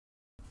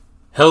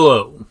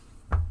Hello,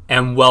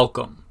 and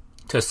welcome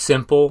to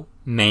Simple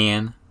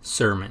Man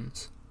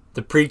Sermons,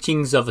 the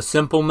preachings of a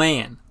simple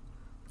man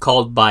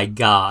called by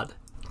God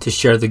to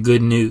share the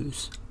good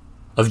news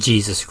of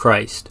Jesus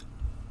Christ.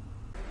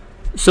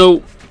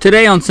 So,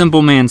 today on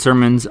Simple Man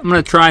Sermons, I'm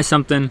going to try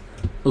something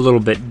a little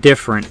bit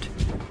different.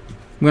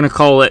 I'm going to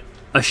call it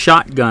a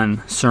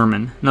shotgun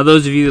sermon. Now,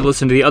 those of you that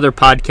listen to the other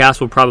podcasts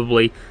will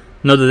probably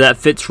know that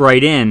fits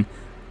right in,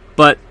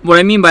 but what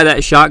I mean by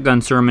that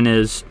shotgun sermon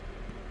is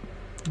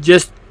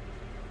just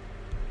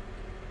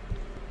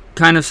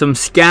kind of some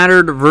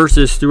scattered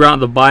verses throughout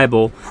the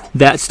Bible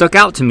that stuck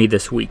out to me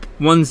this week.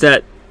 Ones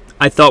that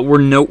I thought were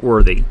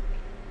noteworthy.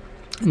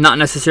 Not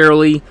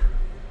necessarily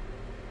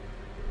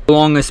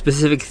along a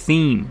specific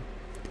theme,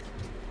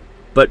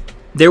 but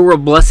they were a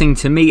blessing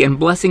to me, and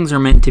blessings are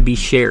meant to be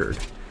shared.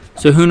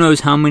 So who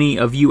knows how many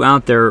of you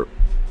out there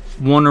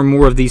one or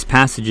more of these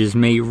passages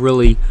may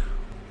really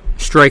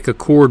strike a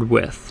chord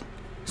with.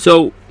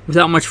 So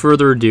without much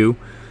further ado,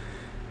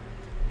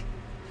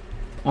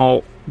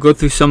 I'll go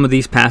through some of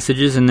these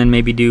passages and then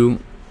maybe do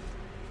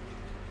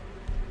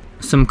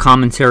some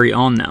commentary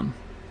on them.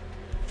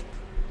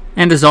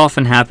 And as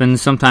often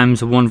happens,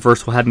 sometimes one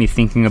verse will have me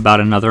thinking about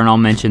another, and I'll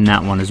mention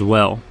that one as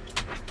well.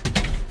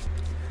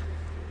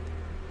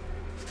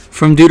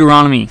 From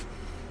Deuteronomy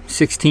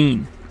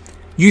 16,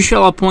 "You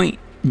shall appoint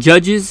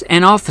judges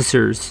and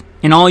officers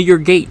in all your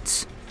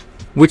gates,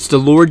 which the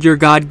Lord your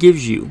God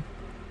gives you,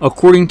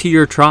 according to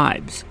your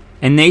tribes,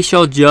 and they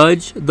shall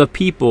judge the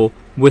people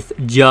with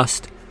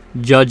just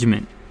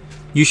judgment.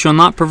 You shall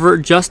not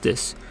pervert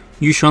justice.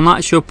 You shall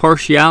not show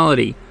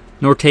partiality,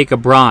 nor take a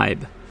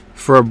bribe.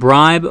 For a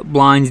bribe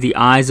blinds the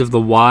eyes of the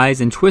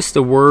wise and twists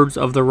the words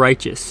of the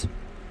righteous.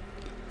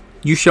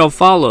 You shall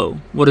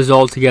follow what is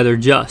altogether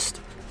just,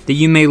 that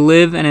you may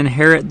live and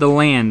inherit the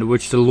land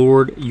which the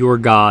Lord your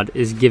God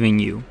is giving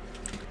you."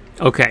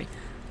 Okay,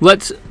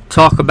 let's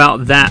talk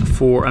about that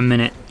for a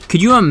minute.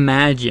 Could you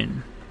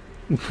imagine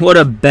what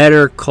a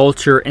better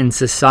culture and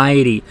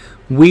society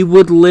we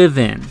would live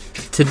in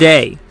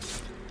today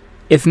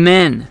if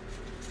men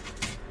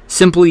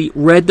simply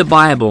read the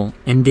Bible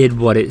and did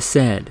what it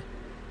said?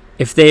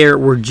 If there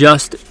were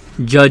just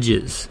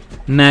judges,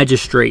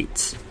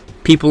 magistrates,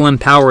 people in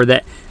power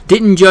that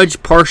didn't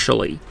judge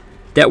partially,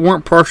 that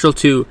weren't partial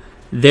to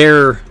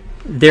their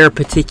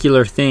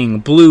particular thing,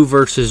 blue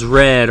versus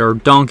red or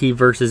donkey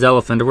versus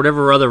elephant or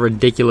whatever other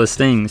ridiculous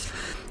things.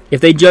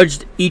 If they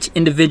judged each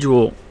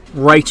individual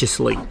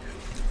righteously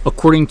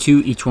according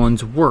to each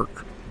one's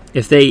work,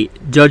 if they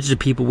judged the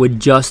people with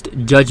just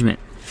judgment,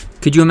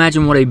 could you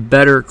imagine what a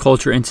better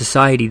culture and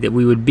society that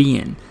we would be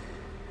in?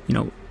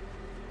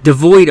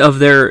 Devoid of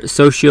their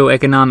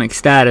socioeconomic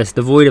status,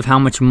 devoid of how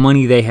much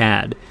money they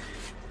had,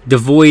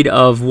 devoid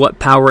of what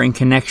power and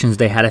connections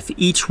they had. If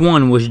each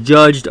one was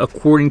judged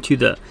according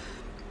to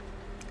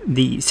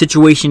the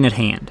situation at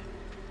hand.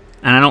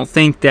 And I don't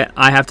think that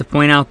I have to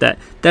point out that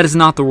that is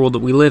not the world that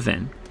we live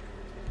in.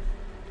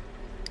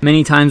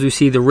 Many times we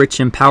see the rich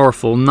and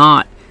powerful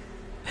not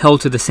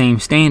held to the same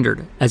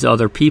standard as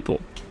other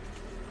people.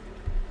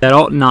 That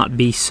ought not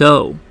be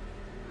so.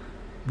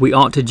 We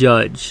ought to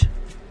judge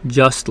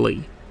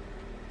justly.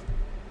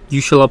 You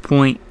shall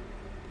appoint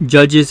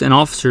judges and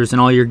officers in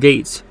all your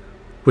gates,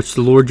 which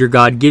the Lord your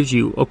God gives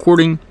you,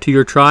 according to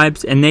your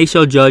tribes, and they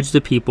shall judge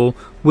the people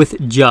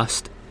with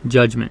just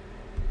judgment.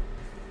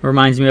 It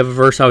reminds me of a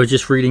verse I was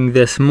just reading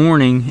this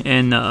morning,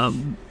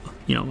 and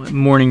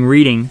morning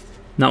reading,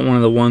 not one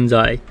of the ones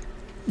I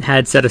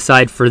had set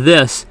aside for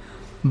this,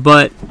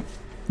 but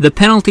the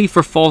penalty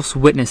for false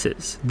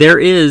witnesses. There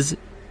is,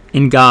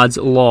 in God's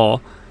law,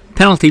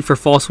 penalty for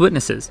false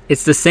witnesses.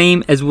 It's the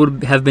same as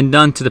would have been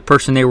done to the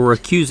person they were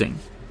accusing.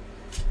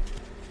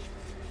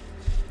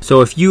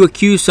 So if you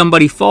accuse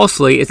somebody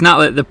falsely, it's not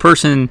that the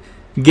person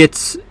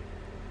gets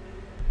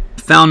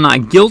found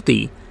not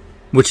guilty,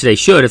 which they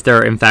should if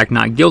they're in fact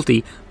not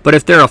guilty, but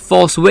if they're a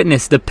false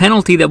witness, the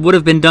penalty that would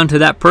have been done to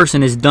that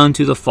person is done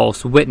to the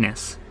false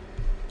witness,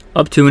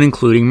 up to and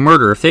including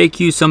murder. If they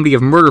accuse somebody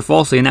of murder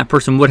falsely and that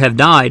person would have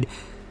died,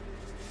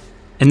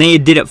 and they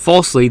did it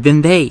falsely,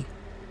 then they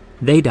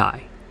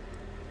die.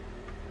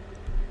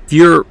 If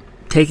you're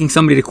taking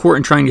somebody to court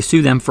and trying to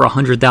sue them for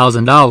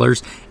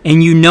 $100,000,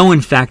 and you know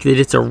in fact that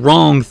it's a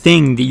wrong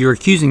thing that you're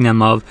accusing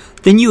them of,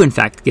 then you in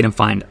fact get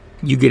fined.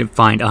 You get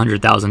fined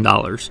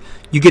 $100,000.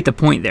 You get the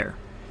point there.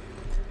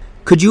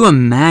 Could you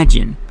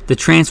imagine the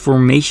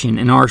transformation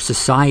in our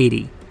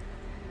society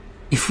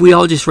if we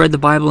all just read the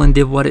Bible and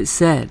did what it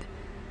said?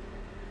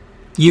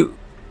 You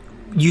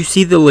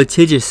see the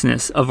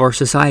litigiousness of our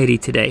society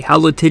today, how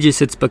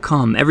litigious it's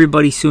become.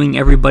 Everybody suing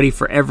everybody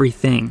for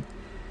everything.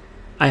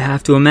 I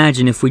have to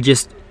imagine if we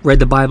just read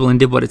the Bible and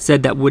did what it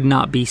said, that would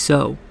not be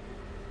so.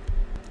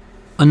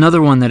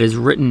 Another one that is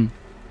written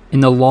in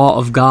the law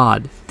of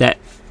God, that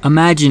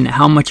imagine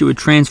how much it would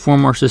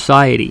transform our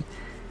society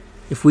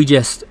if we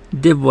just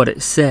did what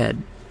it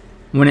said.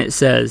 When it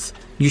says,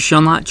 "You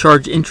shall not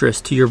charge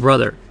interest to your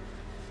brother,"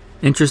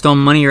 interest on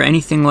money or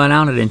anything let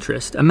out at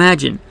interest.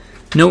 Imagine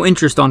No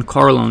interest on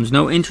car loans,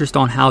 no interest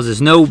on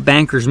houses, no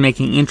bankers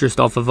making interest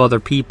off of other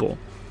people.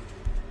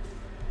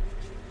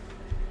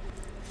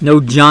 No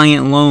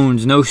giant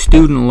loans, no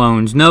student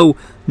loans, no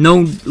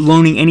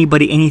loaning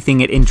anybody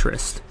anything at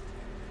interest.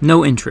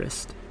 No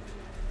interest.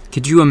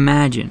 Could you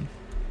imagine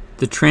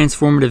the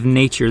transformative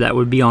nature that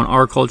would be on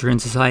our culture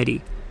and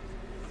society?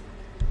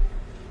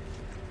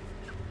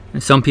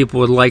 And some people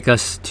would like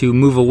us to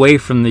move away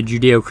from the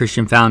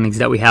Judeo-Christian foundings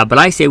that we have, but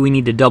I say we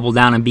need to double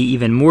down and be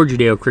even more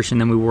Judeo-Christian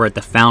than we were at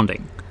the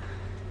founding.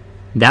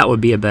 That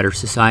would be a better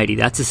society.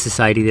 That's a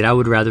society that I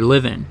would rather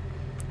live in.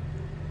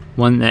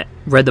 One that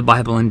read the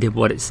Bible and did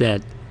what it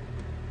said.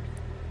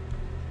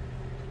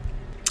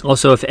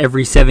 Also, if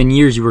every 7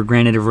 years you were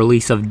granted a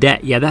release of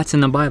debt, yeah, that's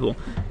in the Bible.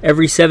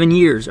 Every 7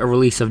 years, a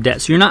release of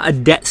debt. So you're not a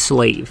debt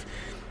slave,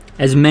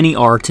 as many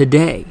are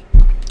today.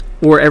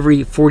 Or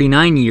every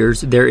 49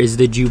 years, there is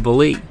the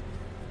Jubilee.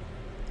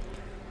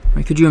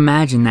 Right? Could you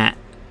imagine that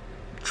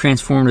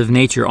transformative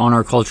nature on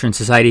our culture and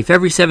society? If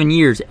every 7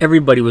 years,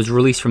 everybody was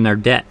released from their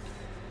debt,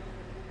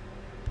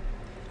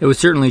 it would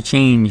certainly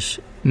change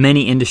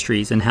many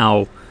industries and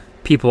how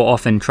people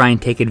often try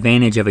and take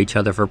advantage of each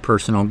other for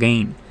personal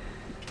gain.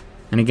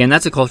 And again,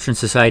 that's a culture and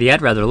society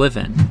I'd rather live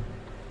in.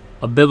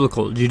 A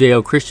biblical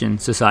Judeo-Christian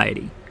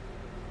society.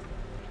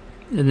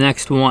 The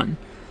next one.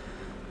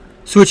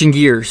 Switching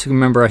gears.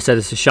 Remember I said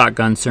it's a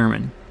shotgun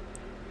sermon.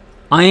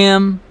 I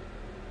am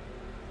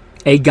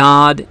a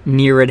God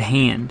near at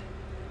hand,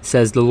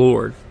 says the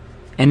Lord,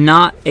 and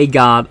not a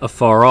God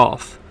afar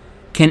off.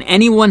 Can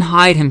anyone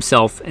hide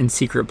himself in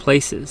secret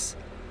places?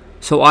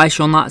 So I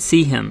shall not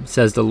see him,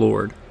 says the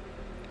Lord.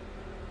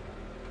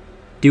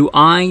 Do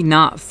I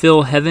not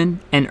fill heaven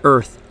and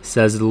earth,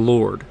 says the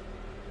Lord.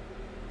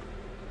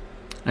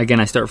 Again,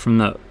 I start from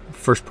the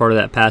first part of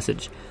that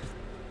passage.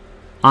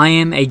 I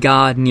am a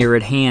God near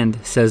at hand,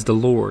 says the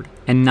Lord,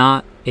 and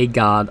not a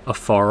God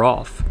afar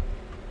off.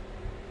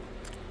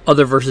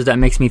 Other verses that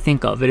makes me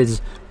think of, it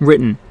is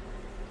written,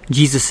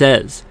 Jesus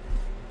says,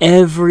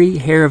 every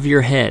hair of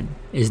your head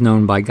is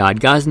known by God.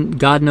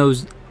 God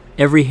knows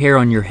every hair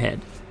on your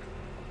head,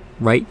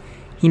 right?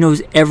 He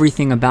knows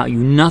everything about you.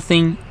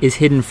 Nothing is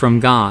hidden from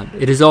God.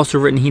 It is also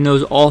written, He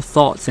knows all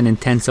thoughts and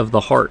intents of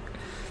the heart.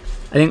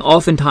 I think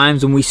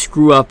oftentimes when we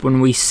screw up,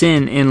 when we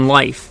sin in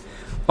life,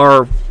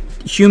 our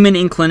human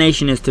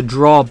inclination is to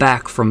draw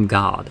back from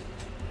God,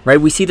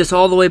 right? We see this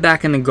all the way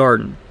back in the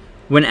garden.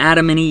 When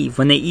Adam and Eve,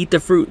 when they eat the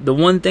fruit, the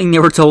one thing they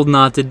were told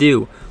not to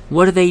do,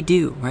 what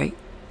do, right?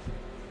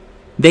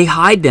 They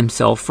hide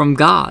themselves from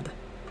God.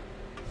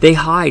 They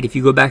hide, if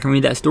you go back and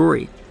read that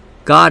story.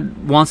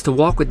 God wants to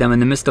walk with them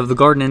in the midst of the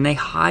garden, and they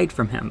hide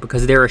from Him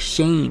because they're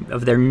ashamed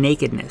of their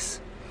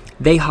nakedness.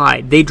 They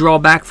hide. They draw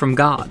back from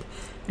God.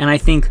 And I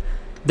think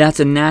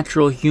that's a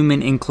natural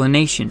human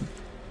inclination.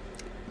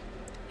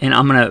 And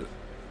I'm going to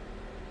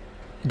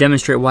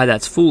demonstrate why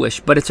that's foolish.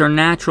 But it's our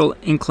natural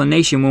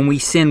inclination when we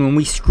sin, when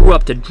we screw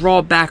up, to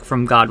draw back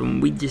from God. When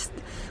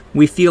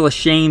we feel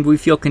ashamed, we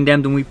feel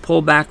condemned, and we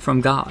pull back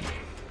from God.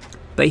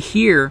 But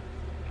here,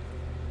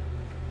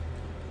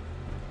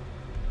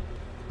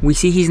 we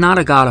see He's not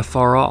a God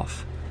afar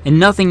off. And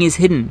nothing is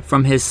hidden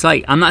from His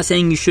sight. I'm not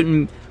saying you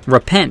shouldn't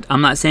repent.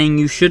 I'm not saying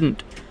you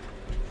shouldn't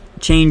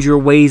change your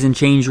ways and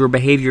change your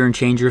behavior and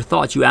change your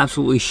thoughts. You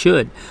absolutely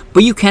should.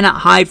 But you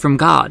cannot hide from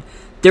God.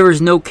 There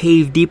is no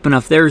cave deep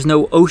enough. There is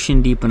no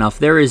ocean deep enough.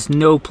 There is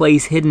no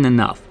place hidden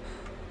enough.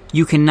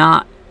 You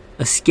cannot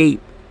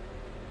escape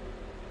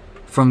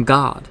from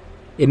God.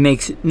 It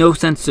makes no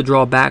sense to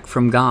draw back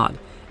from God.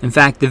 In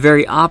fact, the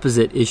very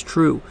opposite is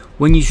true.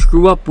 When you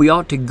screw up, we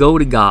ought to go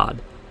to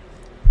God.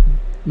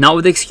 Not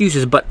with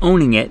excuses, but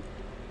owning it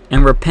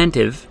and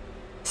repentive,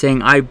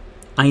 saying, I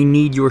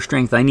need your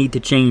strength. I need to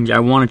change. I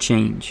want to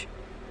change.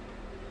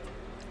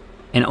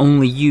 And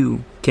only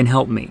you can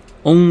help me.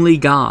 Only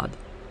God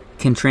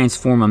can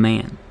transform a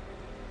man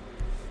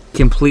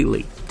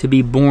completely, to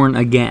be born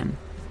again.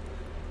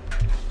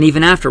 And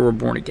even after we're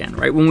born again,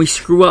 right? When we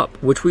screw up,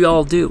 which we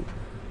all do,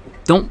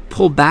 don't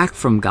pull back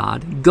from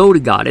God. Go to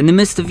God. In the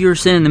midst of your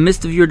sin, in the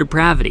midst of your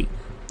depravity,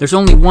 there's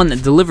only one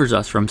that delivers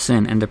us from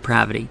sin and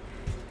depravity,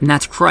 and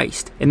that's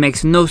Christ. It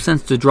makes no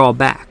sense to draw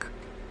back.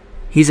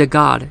 He's a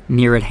God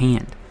near at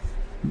hand.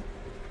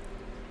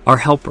 Our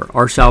helper,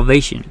 our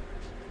salvation,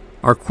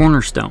 our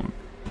cornerstone.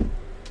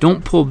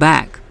 Don't pull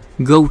back.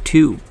 Go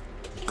to.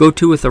 Go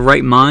to with a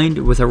right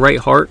mind, with a right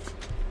heart.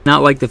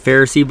 Not like the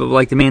Pharisee, but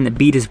like the man that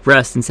beat his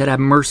breast and said, have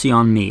mercy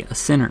on me, a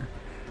sinner.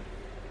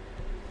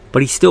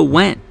 But he still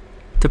went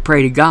to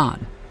pray to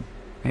God.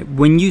 Right?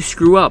 When you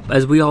screw up,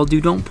 as we all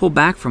do, don't pull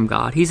back from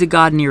God. He's a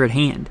God near at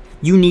hand.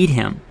 You need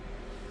Him.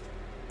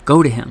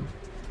 Go to Him.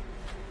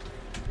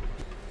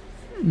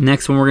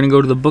 Next one, we're going to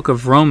go to the book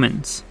of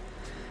Romans.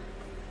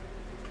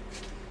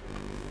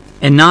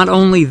 And not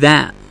only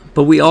that,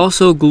 but we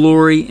also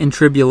glory in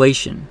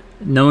tribulation,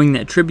 knowing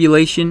that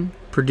tribulation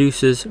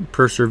produces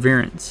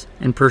perseverance,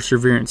 and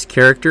perseverance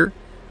character,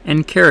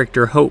 and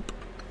character hope.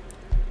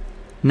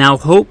 Now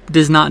hope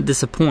does not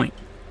disappoint,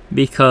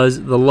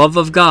 because the love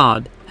of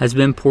God has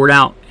been poured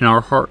out in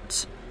our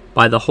hearts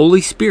by the Holy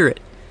Spirit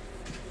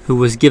who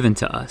was given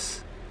to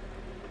us.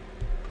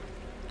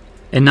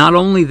 And not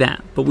only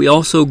that, but we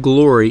also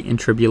glory in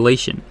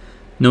tribulation,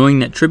 knowing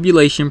that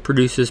tribulation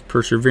produces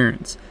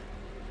perseverance,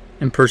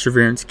 and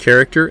perseverance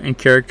character, and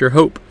character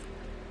hope.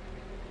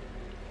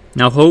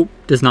 Now hope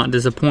does not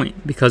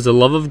disappoint, because the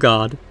love of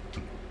God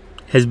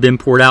has been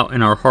poured out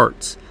in our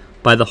hearts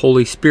by the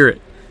Holy Spirit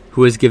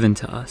who is given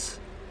to us.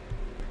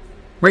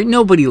 Right?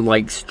 Nobody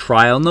likes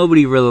trial.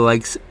 Nobody really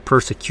likes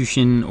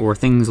persecution or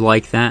things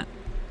like that.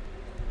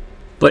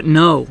 But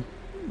know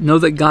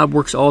that God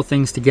works all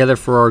things together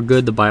for our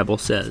good, the Bible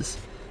says.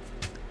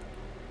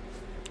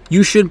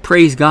 You should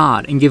praise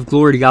God and give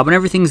glory to God when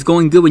everything's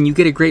going good, when you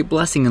get a great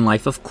blessing in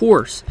life, of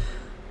course.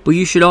 But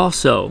you should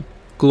also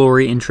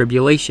glory in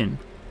tribulation,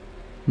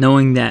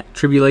 knowing that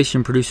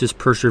tribulation produces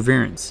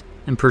perseverance,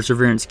 and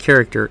perseverance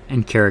character,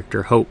 and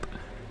character hope.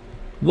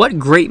 What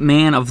great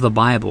man of the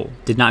Bible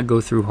did not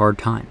go through hard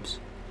times?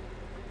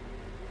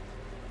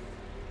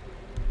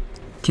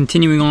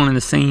 Continuing on in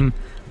the same,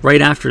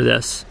 right after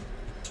this,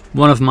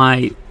 one of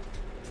my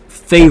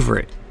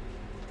favorite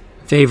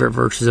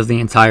verses of the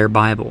entire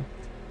Bible.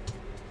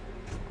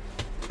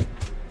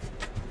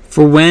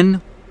 For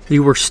when we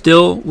were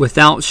still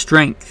without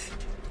strength,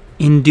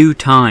 in due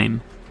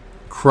time,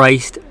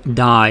 Christ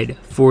died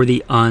for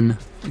the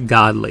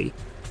ungodly.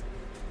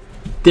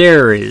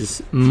 There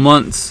is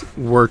months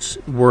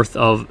worth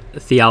of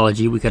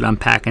theology we could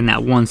unpack in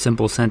that one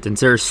simple sentence.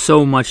 There is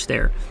so much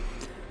there.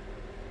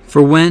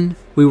 For when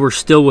we were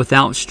still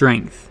without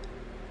strength,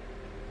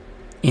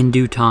 in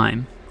due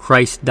time,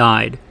 Christ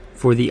died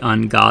for the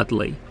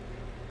ungodly.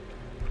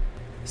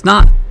 It's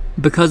not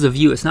because of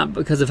you. It's not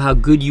because of how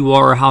good you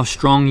are or how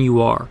strong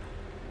you are.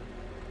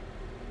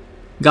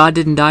 God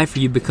didn't die for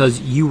you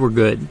because you were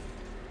good.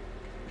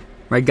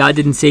 Right? God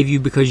didn't save you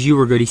because you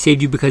were good. He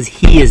saved you because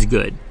He is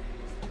good.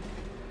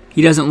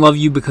 He doesn't love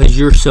you because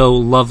you're so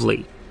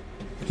lovely.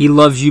 He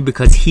loves you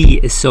because He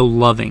is so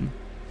loving.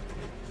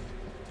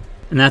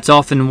 And that's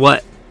often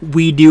what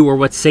we do, or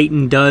what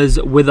Satan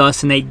does with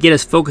us, and they get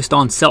us focused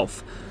on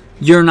self.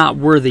 You're not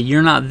worthy.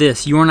 You're not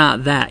this. You're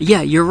not that.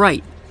 Yeah, you're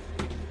right.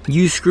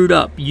 You screwed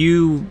up.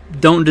 You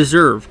don't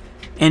deserve.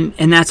 And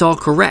that's all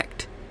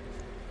correct.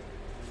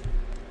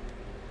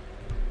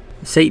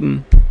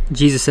 Satan,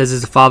 Jesus says,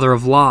 is the father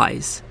of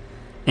lies.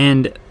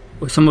 And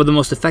some of the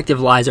most effective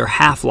lies are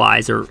half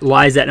lies, or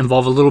lies that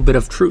involve a little bit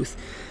of truth.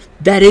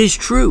 That is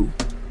true.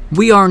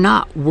 We are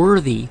not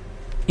worthy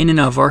in and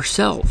of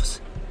ourselves.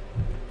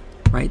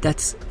 Right?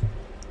 That's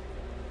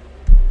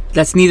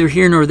neither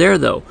here nor there,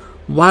 though.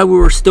 While we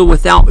were still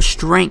without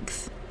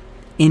strength,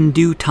 in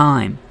due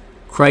time,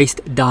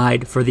 Christ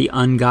died for the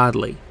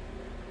ungodly.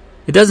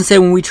 It doesn't say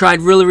when we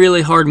tried really,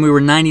 really hard and we were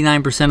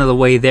 99% of the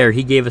way there,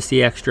 He gave us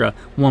the extra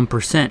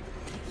 1%. It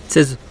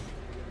says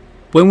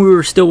when we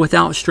were still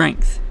without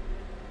strength.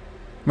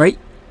 Right?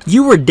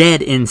 You were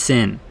dead in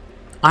sin.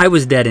 I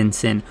was dead in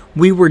sin.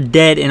 We were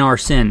dead in our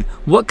sin.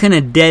 What can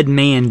a dead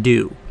man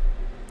do?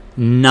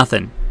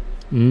 Nothing.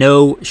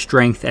 No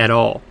strength at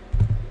all.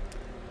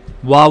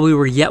 While we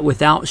were yet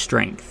without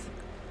strength.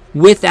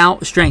 With no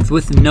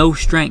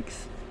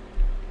strength.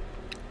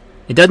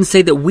 It doesn't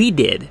say that we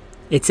did.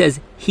 It says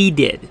He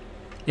did.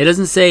 It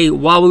doesn't say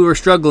while we were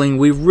struggling,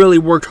 we really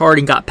worked hard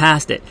and got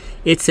past it.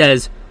 It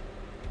says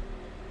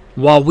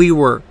while we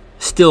were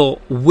still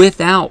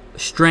without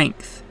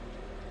strength,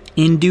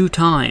 in due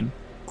time,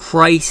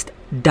 Christ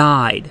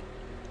died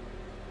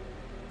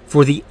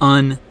for the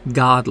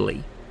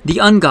ungodly. The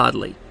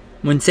ungodly.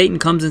 When Satan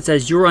comes and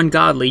says, you're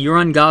ungodly,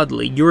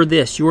 you're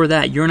this, you're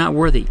that, you're not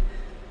worthy,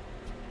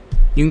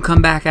 you can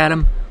come back at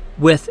him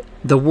with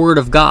the Word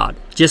of God,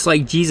 just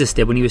like Jesus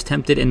did when He was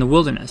tempted in the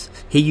wilderness.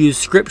 He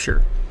used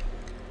Scripture.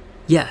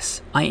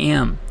 Yes, I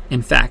am,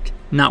 in fact,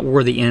 not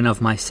worthy in and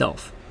of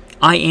myself.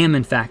 I am,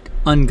 in fact,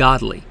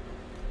 ungodly.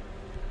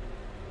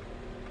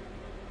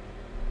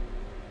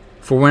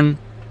 For when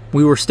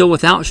we were still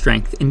without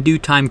strength, in due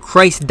time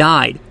Christ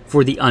died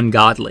for the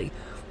ungodly.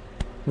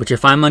 Which,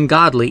 if I'm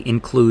ungodly,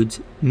 includes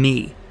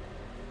me.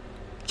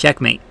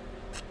 Checkmate.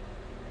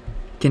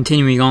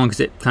 Continuing on,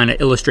 because it kind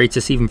of illustrates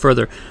this even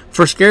further.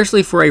 For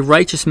scarcely for a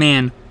righteous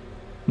man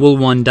will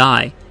one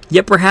die,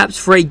 yet perhaps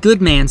for a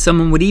good man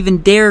someone would even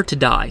dare to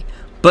die.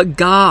 But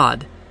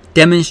God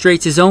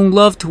demonstrates His own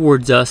love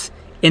towards us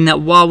in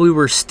that while we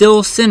were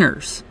still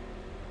sinners,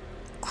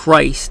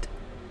 Christ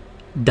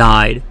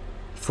died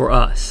for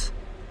us.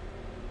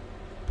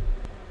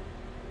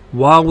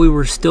 While we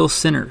were still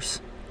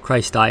sinners,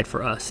 Christ died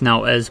for us.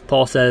 Now, as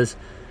Paul says,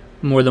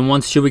 more than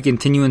once should we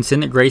continue in sin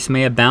that grace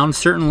may abound?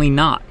 Certainly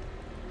not.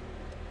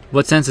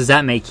 What sense does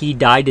that make? He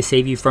died to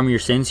save you from your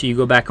sin, so you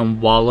go back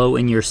and wallow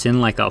in your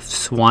sin like a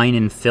swine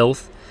in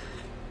filth?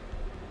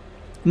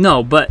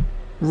 No, but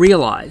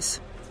realize,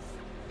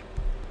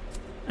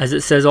 as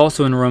it says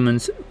also in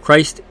Romans,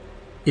 Christ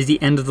is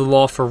the end of the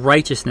law for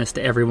righteousness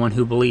to everyone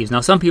who believes.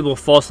 Now, some people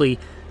falsely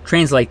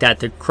translate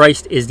that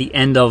Christ is the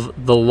end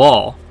of the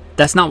law.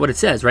 That's not what it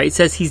says, right? It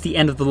says He's the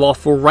end of the law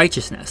for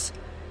righteousness.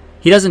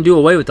 He doesn't do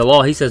away with the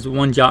law. He says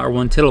one jot or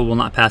one tittle will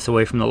not pass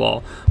away from the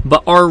law.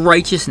 But our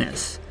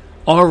righteousness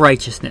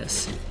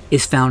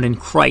is found in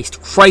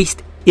Christ.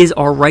 Christ is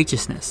our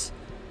righteousness.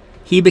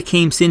 He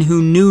became sin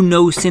who knew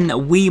no sin, that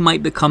we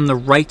might become the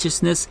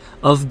righteousness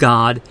of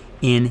God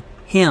in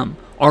him.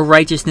 Our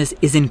righteousness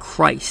is in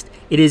Christ.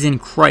 It is in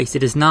Christ.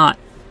 It is not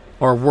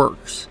our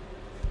works.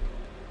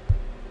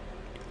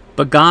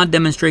 But God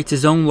demonstrates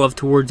his own love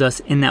towards us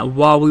in that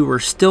while we were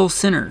still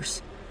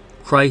sinners,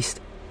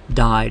 Christ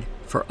died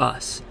for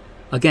us.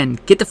 Again,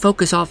 get the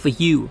focus off of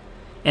you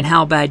and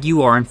how bad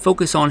you are, and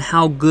focus on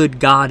how good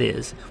God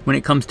is when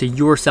it comes to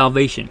your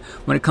salvation,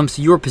 when it comes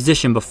to your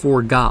position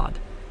before God.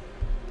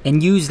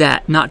 And use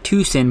that not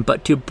to sin,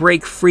 but to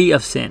break free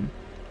of sin.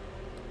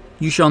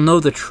 You shall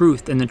know the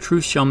truth, and the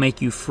truth shall make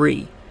you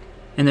free.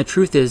 And the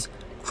truth is,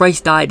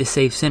 Christ died to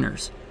save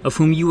sinners, of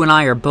whom you and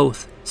I are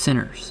both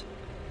sinners.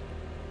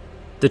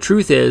 The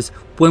truth is,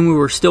 when we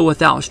were still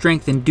without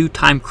strength, in due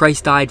time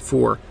Christ died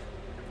for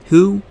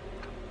who?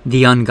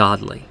 The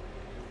ungodly.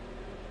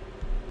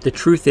 The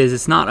truth is,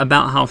 it's not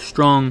about how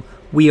strong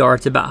we are,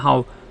 it's about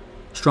how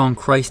strong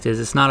Christ is.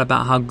 It's not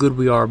about how good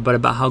we are, but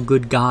about how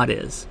good God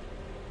is.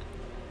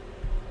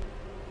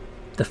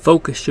 The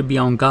focus should be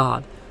on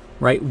God,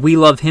 right? We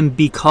love him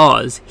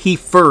because he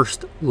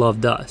first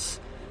loved us.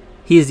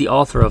 He is the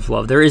author of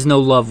love. There is no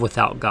love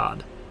without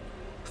God.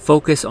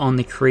 Focus on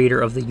the creator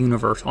of the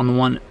universe,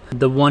 on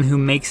the one who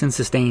makes and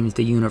sustains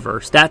the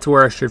universe. That's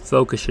where our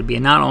focus should be,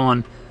 and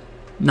not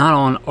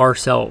on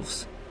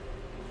ourselves.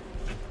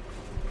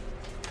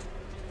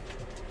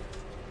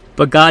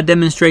 But God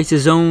demonstrates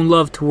his own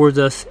love towards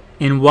us,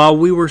 and while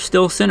we were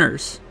still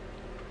sinners,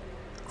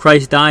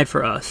 Christ died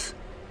for us.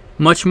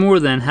 Much more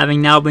than,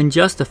 having now been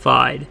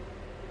justified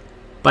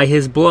by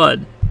his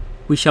blood,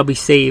 we shall be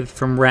saved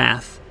from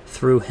wrath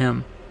through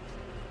him.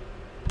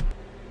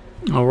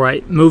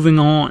 Alright, moving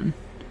on.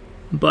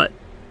 But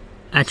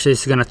actually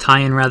this is going to tie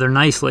in rather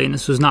nicely, and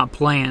this was not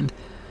planned.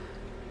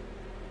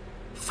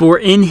 For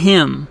in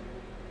him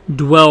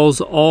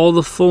dwells all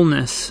the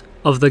fullness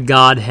of the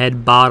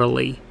Godhead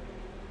bodily.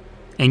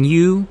 And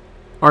you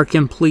are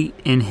complete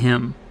in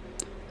him,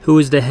 who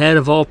is the head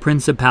of all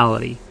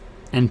principality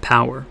and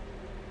power.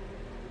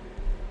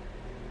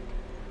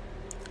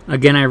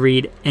 Again I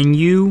read, and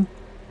you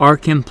are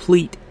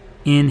complete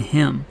in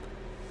him.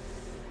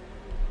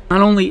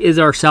 Not only is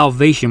our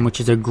salvation,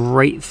 which is a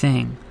great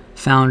thing,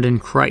 found in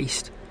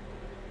Christ,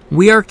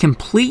 we are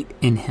complete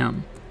in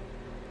him.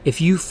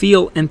 If you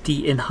feel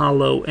empty and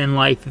hollow in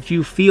life, if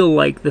you feel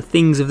like the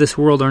things of this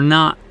world are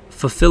not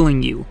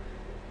fulfilling you,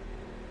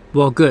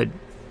 well, good.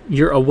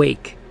 You're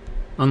awake.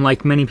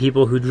 Unlike many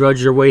people who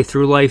drudge their way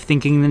through life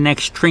thinking the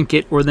next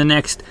trinket or the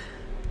next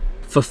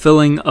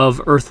fulfilling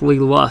of earthly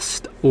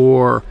lust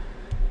or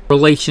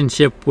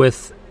relationship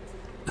with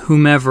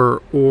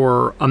whomever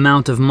or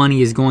amount of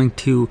money is going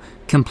to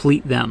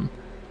complete them.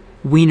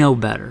 We know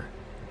better.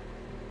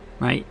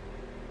 Right?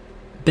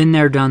 Been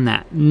there, done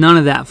that. None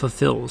of that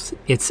fulfills.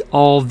 It's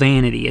all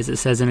vanity, as it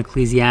says in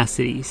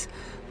Ecclesiastes.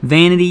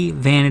 Vanity,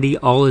 vanity,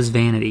 all is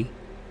vanity,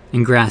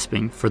 and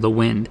grasping for the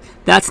wind.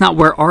 That's not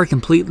where our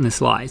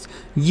completeness lies.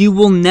 You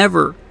will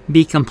never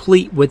be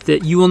complete with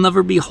it. You will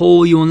never be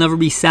whole. You will never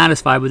be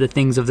satisfied with the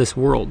things of this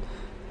world.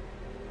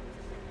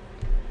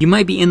 You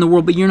might be in the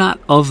world, but you're not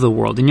of the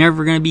world. And you're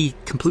never going to be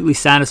completely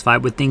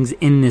satisfied with things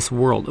in this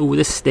world. Oh,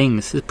 this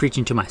stings. This is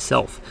preaching to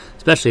myself.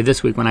 Especially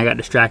this week when I got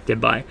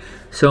distracted by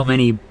so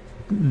many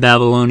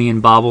Babylonian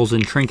baubles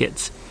and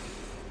trinkets.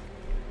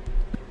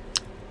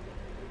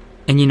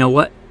 And you know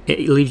what?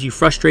 It leaves you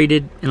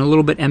frustrated and a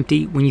little bit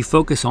empty when you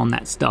focus on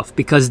that stuff,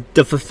 because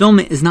the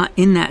fulfillment is not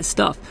in that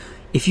stuff.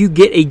 If you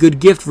get a good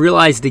gift,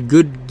 realize the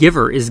good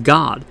giver is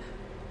God.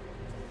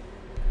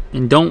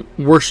 And don't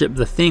worship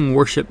the thing,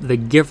 worship the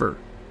giver.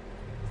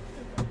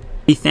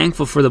 Be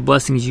thankful for the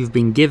blessings you've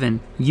been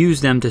given. Use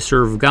them to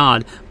serve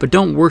God, but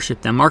don't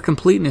worship them. Our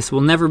completeness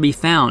will never be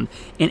found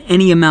in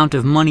any amount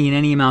of money, in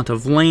any amount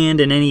of land,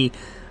 in any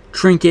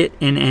trinket,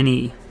 in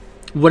any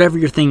whatever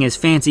your thing is,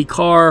 fancy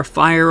car,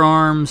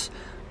 firearms,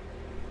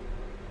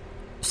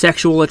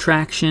 sexual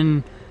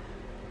attraction,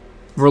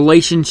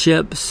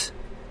 relationships,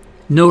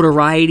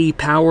 notoriety,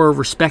 power,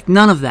 respect,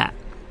 none of that.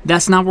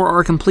 That's not where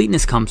our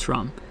completeness comes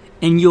from.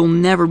 And you'll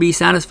never be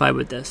satisfied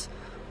with this.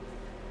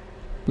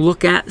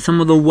 Look at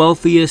some of the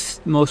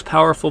wealthiest, most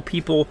powerful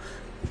people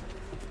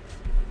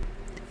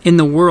in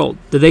the world.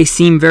 Do they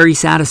seem very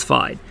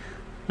satisfied?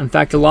 In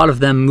fact, a lot of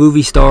them,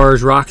 movie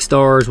stars, rock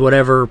stars,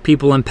 whatever,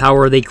 people in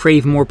power, they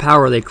crave more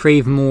power. They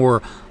crave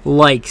more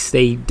likes.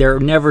 They're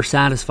never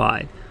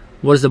satisfied.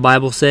 What does the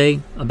Bible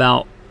say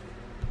about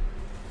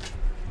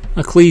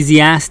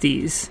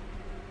Ecclesiastes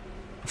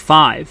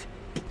 5?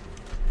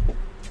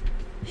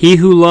 He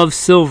who loves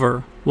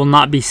silver will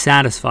not be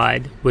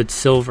satisfied with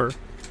silver,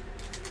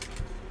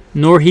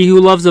 nor he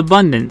who loves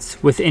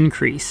abundance with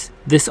increase.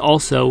 This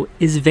also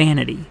is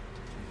vanity.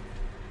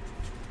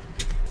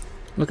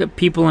 Look at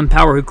people in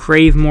power who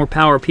crave more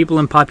power, people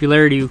in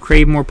popularity who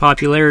crave more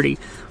popularity.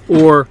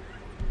 Or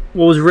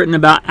what was written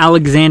about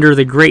Alexander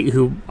the Great,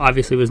 who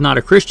obviously was not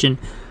a Christian.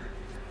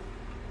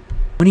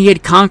 When he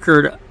had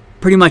conquered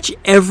pretty much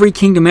every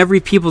kingdom, every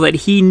people that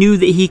he knew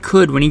that he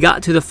could, when he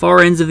got to the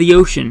far ends of the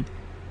ocean,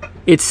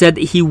 it said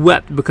that he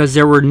wept because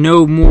there were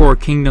no more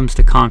kingdoms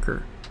to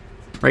conquer.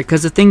 Right?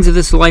 Because the things of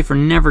this life are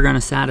never going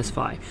to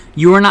satisfy.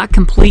 You are not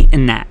complete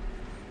in that.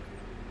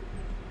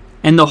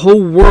 And the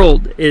whole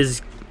world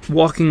is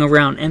walking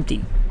around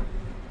empty,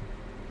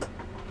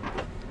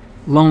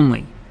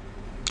 lonely,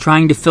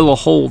 trying to fill a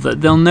hole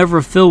that they'll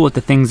never fill with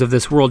the things of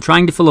this world,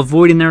 trying to fill a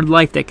void in their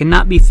life that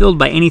cannot be filled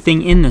by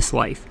anything in this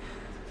life,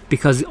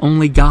 because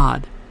only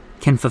God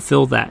can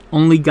fulfill that.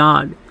 Only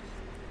God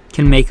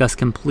can make us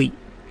complete.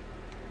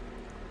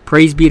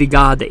 Praise be to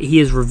God that he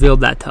has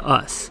revealed that to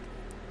us.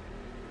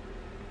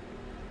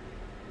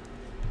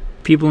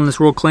 People in this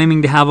world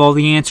claiming to have all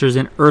the answers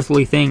in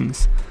earthly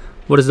things.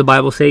 What does the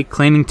Bible say?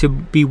 Claiming to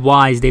be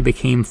wise, they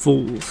became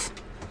fools.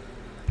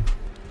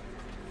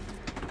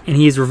 And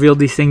he has revealed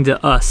these things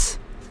to us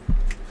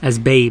as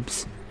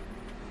babes.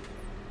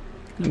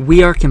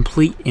 We are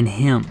complete in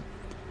him.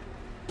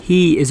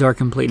 He is our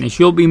completeness.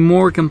 You'll be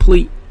more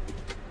complete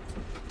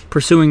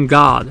pursuing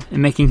God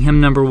and making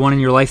him number one in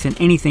your life than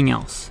anything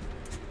else.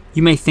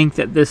 You may think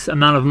that this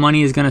amount of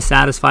money is going to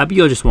satisfy, but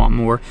you'll just want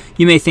more.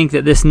 You may think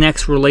that this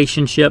next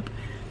relationship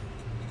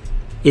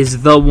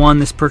is the one,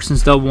 this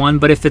person's the one,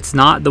 but if it's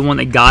not the one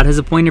that God has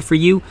appointed for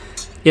you,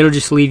 it'll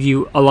just leave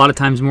you a lot of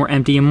times more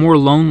empty and more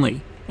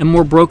lonely and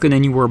more broken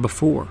than you were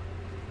before.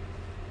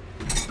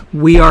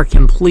 We are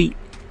complete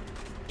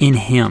in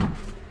him.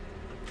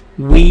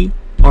 We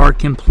are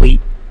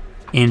complete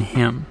in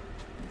him.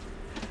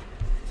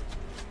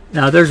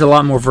 Now, there's a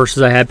lot more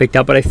verses I had picked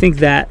out, but I think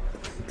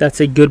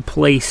that's a good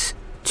place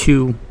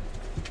to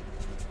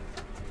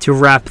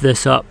wrap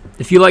this up.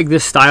 If you like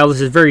this style,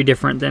 this is very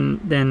different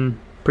than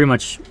pretty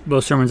much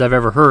most sermons I've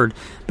ever heard.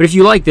 But if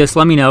you like this,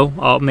 let me know.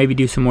 I'll maybe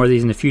do some more of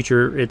these in the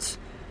future.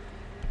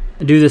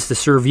 I do this to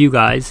serve you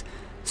guys.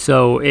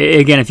 So,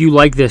 again, if you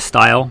like this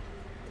style,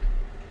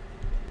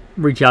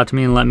 reach out to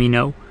me and let me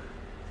know.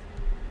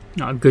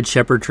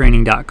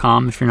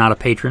 GoodShepherdTraining.com. If you're not a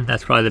patron,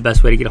 that's probably the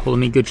best way to get a hold of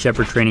me.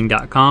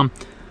 GoodShepherdTraining.com.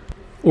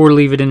 Or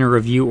leave it in a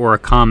review or a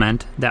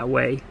comment. That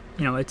way,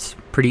 it's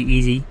pretty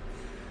easy.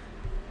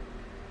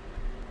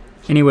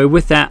 Anyway,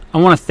 with that, I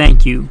want to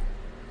thank you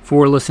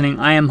for listening.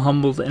 I am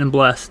humbled and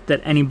blessed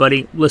that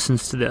anybody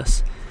listens to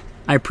this.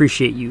 I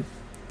appreciate you.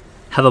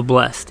 Have a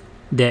blessed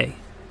day.